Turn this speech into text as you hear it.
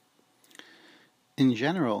In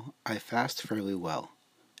general, I fast fairly well,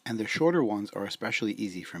 and the shorter ones are especially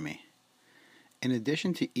easy for me. In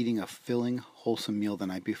addition to eating a filling, wholesome meal the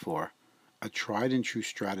night before, a tried and true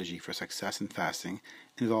strategy for success in fasting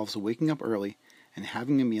involves waking up early and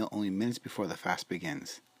having a meal only minutes before the fast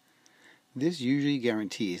begins. This usually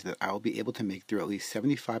guarantees that I will be able to make through at least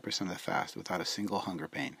 75% of the fast without a single hunger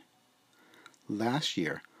pain. Last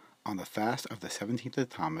year, on the fast of the 17th of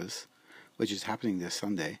Tammuz, which is happening this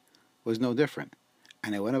Sunday, was no different,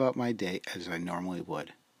 and I went about my day as I normally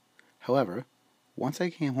would. However, once I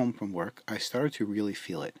came home from work, I started to really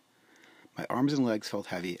feel it. My arms and legs felt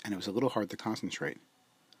heavy, and it was a little hard to concentrate.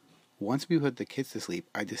 Once we put the kids to sleep,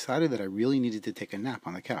 I decided that I really needed to take a nap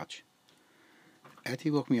on the couch. Etty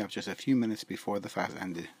woke me up just a few minutes before the fast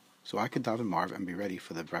ended, so I could daven Marv and be ready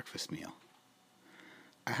for the breakfast meal.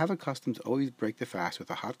 I have a custom to always break the fast with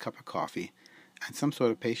a hot cup of coffee and some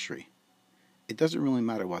sort of pastry. It doesn't really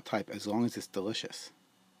matter what type as long as it's delicious.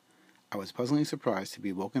 I was pleasantly surprised to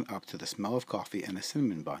be woken up to the smell of coffee and a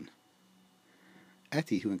cinnamon bun.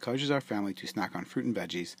 Etty, who encourages our family to snack on fruit and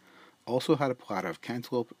veggies, also had a platter of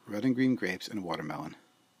cantaloupe, red and green grapes, and watermelon.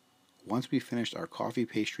 Once we finished our coffee,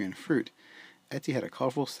 pastry, and fruit, Etty had a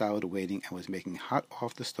colorful salad waiting and was making hot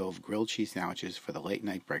off the stove grilled cheese sandwiches for the late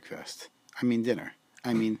night breakfast. Dinner.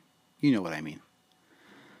 You know what I mean.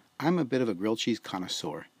 I'm a bit of a grilled cheese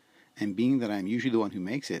connoisseur, and being that I am usually the one who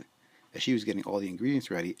makes it, as she was getting all the ingredients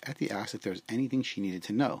ready, Etty asked if there was anything she needed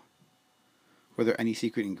to know. Were there any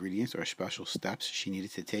secret ingredients or special steps she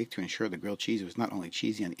needed to take to ensure the grilled cheese was not only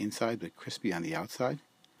cheesy on the inside but crispy on the outside?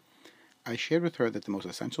 I shared with her that the most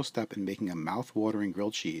essential step in making a mouth-watering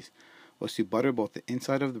grilled cheese was to butter both the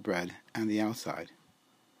inside of the bread and the outside.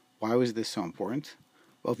 Why was this so important?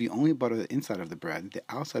 Well, if you only butter the inside of the bread, the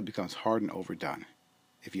outside becomes hard and overdone.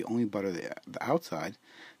 If you only butter the outside,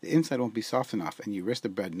 the inside won't be soft enough and you risk the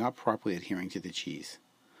bread not properly adhering to the cheese.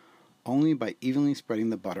 Only by evenly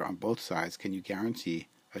spreading the butter on both sides can you guarantee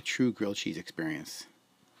a true grilled cheese experience.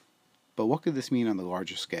 But what could this mean on the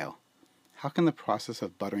larger scale? How can the process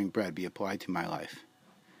of buttering bread be applied to my life?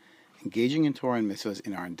 Engaging in Torah and mitzvahs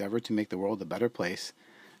in our endeavor to make the world a better place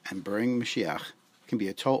and burying Mashiach can be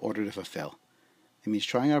a tall order to fulfill. It means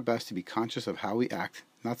trying our best to be conscious of how we act,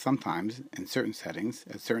 not sometimes, in certain settings,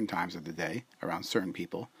 at certain times of the day, around certain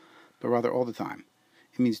people, but rather all the time.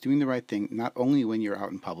 It means doing the right thing not only when you're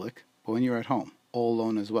out in public, but when you're at home, all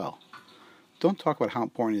alone as well. Don't talk about how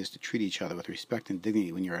important it is to treat each other with respect and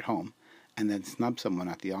dignity when you're at home, and then snub someone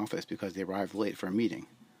at the office because they arrived late for a meeting.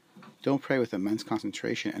 Don't pray with immense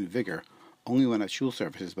concentration and vigor only when at shul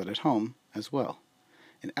services, but at home as well.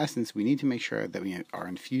 In essence, we need to make sure that we are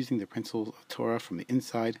infusing the principles of Torah from the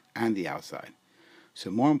inside and the outside.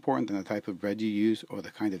 So more important than the type of bread you use or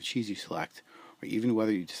the kind of cheese you select, or even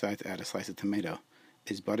whether you decide to add a slice of tomato,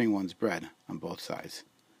 is buttering one's bread on both sides.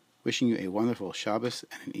 Wishing you a wonderful Shabbos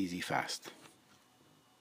and an easy fast.